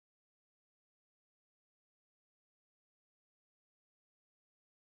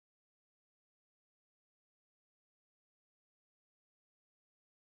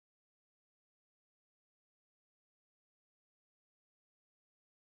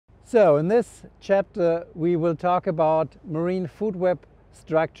So in this chapter we will talk about marine food web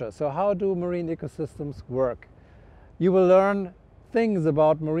structure. So how do marine ecosystems work? You will learn things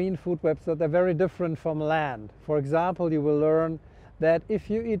about marine food webs that are very different from land. For example, you will learn that if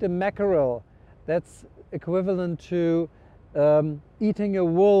you eat a mackerel, that's equivalent to eating a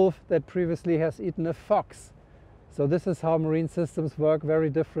wolf that previously has eaten a fox. So this is how marine systems work very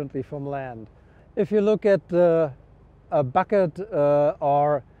differently from land. If you look at a bucket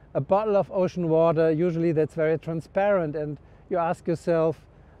or a bottle of ocean water, usually that's very transparent, and you ask yourself,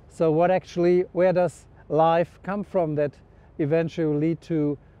 so where does life come from that eventually lead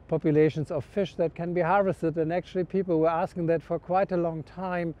to populations of fish that can be harvested? And actually people were asking that for quite a long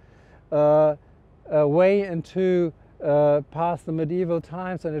time, way into past the medieval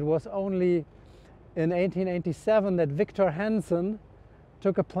times, and it was only in 1887 that Victor Hansen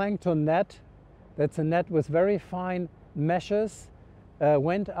took a plankton net, that's a net with very fine meshes,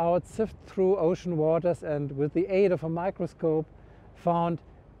 went out, sifted through ocean waters, and with the aid of a microscope found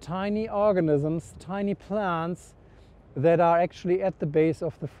tiny organisms, tiny plants that are actually at the base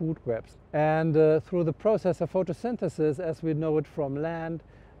of the food webs. And through the process of photosynthesis, as we know it from land,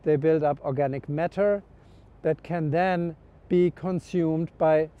 they build up organic matter that can then be consumed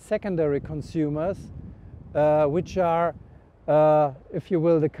by secondary consumers, which are, if you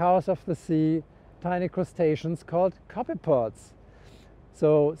will, the cows of the sea, tiny crustaceans called copepods.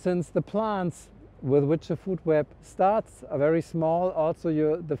 So since the plants with which the food web starts are very small,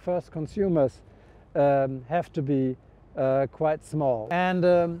 also the first consumers have to be quite small.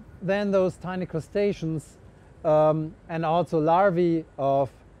 And then those tiny crustaceans and also larvae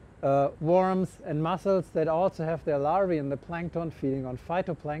of worms and mussels that also have their larvae in the plankton, feeding on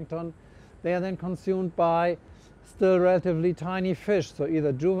phytoplankton, they are then consumed by still relatively tiny fish, so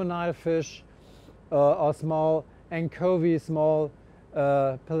either juvenile fish or small anchovy, small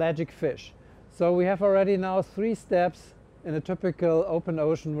pelagic fish. So we have already now 3 steps in a typical open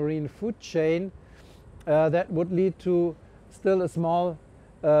ocean marine food chain that would lead to still a small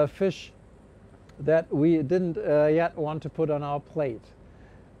fish that we didn't yet want to put on our plate.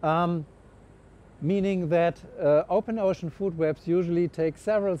 Meaning that open ocean food webs usually take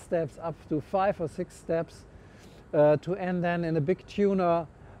several steps, up to 5 or 6 steps, to end then in a big tuna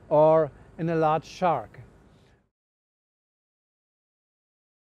or in a large shark.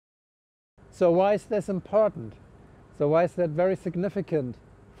 So why is this important? So why is that very significant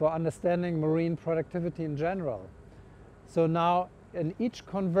for understanding marine productivity in general? So now in each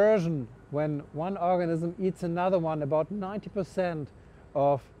conversion, when one organism eats another one, about 90%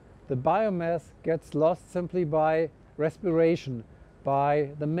 of the biomass gets lost simply by respiration, by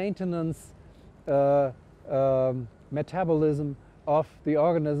the maintenance metabolism of the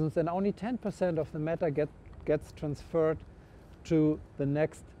organisms, and only 10% of the matter gets transferred to the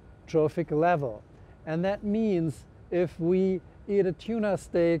next trophic level. And that means if we eat a tuna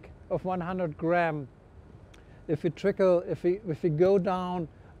steak of 100 grams, if we go down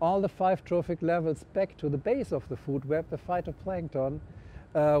all the 5 trophic levels back to the base of the food web, the phytoplankton,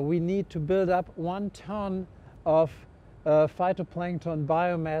 we need to build up 1 ton of phytoplankton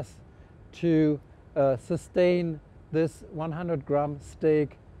biomass to sustain this 100-gram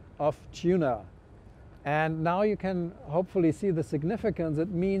steak of tuna. And now you can hopefully see the significance. It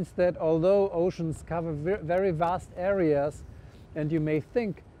means that although oceans cover very vast areas, and you may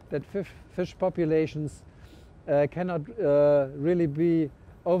think that fish populations cannot really be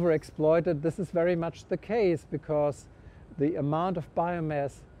overexploited, this is very much the case, because the amount of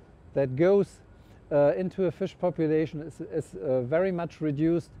biomass that goes into a fish population is very much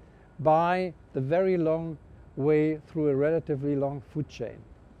reduced by the very long way through a relatively long food chain.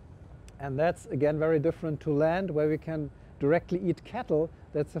 And that's again very different to land, where we can directly eat cattle.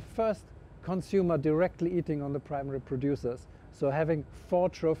 That's the first consumer directly eating on the primary producers. So having 4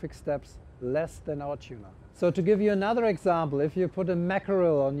 trophic steps less than our tuna. So to give you another example, if you put a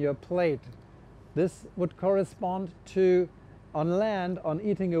mackerel on your plate, this would correspond to, on land, on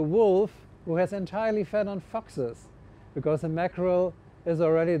eating a wolf who has entirely fed on foxes, because a mackerel is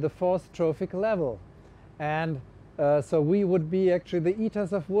already the 4th trophic level. And so we would be actually the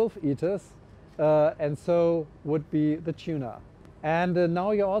eaters of wolf eaters, and so would be the tuna. And now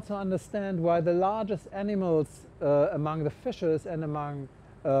you also understand why the largest animals among the fishes and among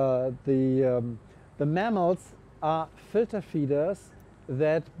the mammals are filter feeders,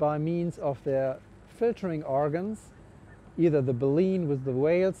 that by means of their filtering organs, either the baleen with the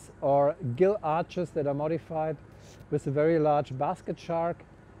whales or gill arches that are modified with a very large basket shark,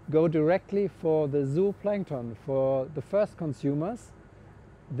 go directly for the zooplankton, for the first consumers,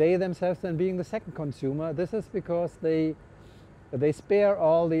 they themselves then being the second consumer. This is because they spare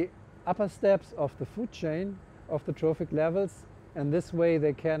all the upper steps of the food chain of the trophic levels, and this way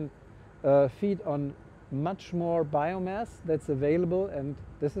they can feed on much more biomass that's available, and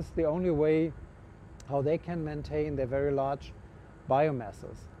this is the only way how they can maintain their very large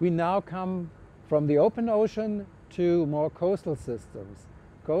biomasses. We now come from the open ocean to more coastal systems.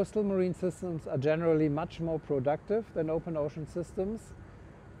 Coastal marine systems are generally much more productive than open ocean systems.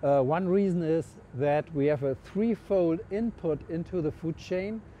 One reason is that we have a threefold input into the food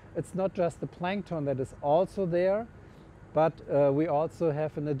chain. It's not just the plankton that is also there, but we also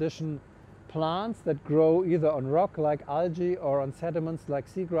have in addition plants that grow either on rock like algae or on sediments like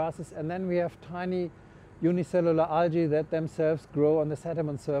seagrasses, and then we have tiny unicellular algae that themselves grow on the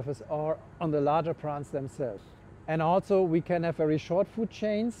sediment surface or on the larger plants themselves. And also we can have very short food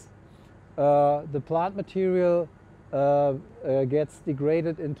chains. The plant material gets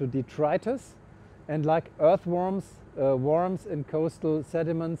degraded into detritus, and like earthworms, worms in coastal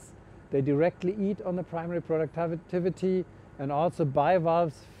sediments, they directly eat on the primary productivity, and also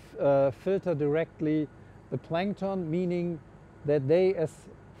bivalves filter directly the plankton, meaning that they as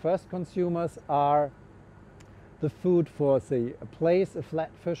first consumers are the food for, say, a plaice, a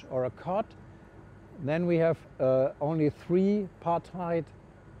flatfish or a cod. Then we have only 3-partite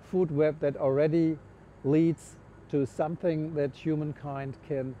food web that already leads to something that humankind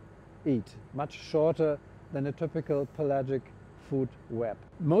can eat, much shorter than a typical pelagic food web.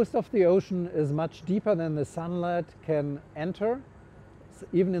 Most of the ocean is much deeper than the sunlight can enter.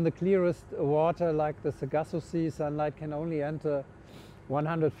 Even in the clearest water like the Sargasso Sea, sunlight can only enter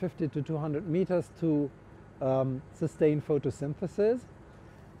 150 to 200 meters to sustain photosynthesis.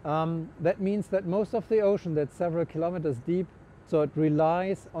 That means that most of the ocean that's several kilometers deep, so it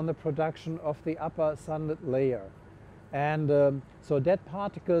relies on the production of the upper sunlit layer. And so dead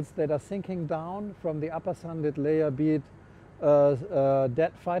particles that are sinking down from the upper sunlit layer, be it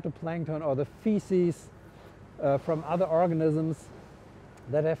dead phytoplankton or the feces from other organisms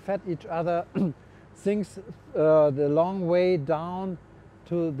that have fed each other, sinks the long way down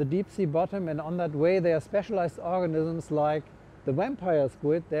to the deep sea bottom, and on that way there are specialized organisms like the vampire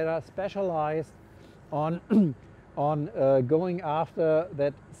squid that are specialized on going after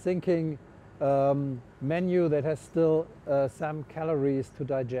that sinking menu that has still some calories to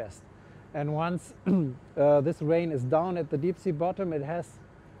digest. And once this rain is down at the deep sea bottom, it has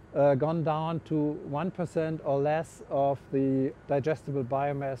gone down to 1% or less of the digestible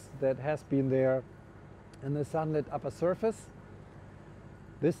biomass that has been there in the sunlit upper surface.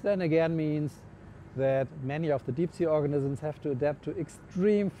 This then again means that many of the deep sea organisms have to adapt to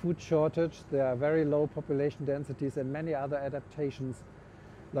extreme food shortage. There are very low population densities and many other adaptations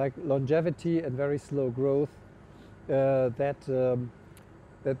like longevity and very slow growth that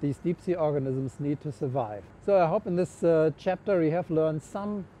these deep sea organisms need to survive. So I hope in this chapter you have learned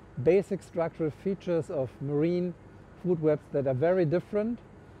some basic structural features of marine food webs that are very different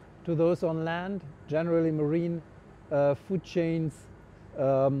to those on land. Generally marine food chains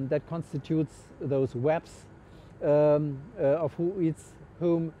that constitutes those webs of who eats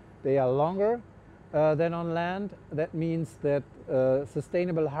whom, they are longer than on land. That means that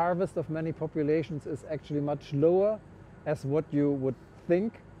sustainable harvest of many populations is actually much lower as what you would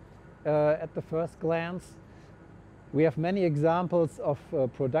think at the first glance. We have many examples of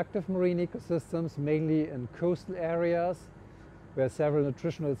productive marine ecosystems, mainly in coastal areas where several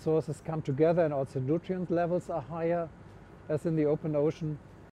nutritional sources come together and also nutrient levels are higher as in the open ocean.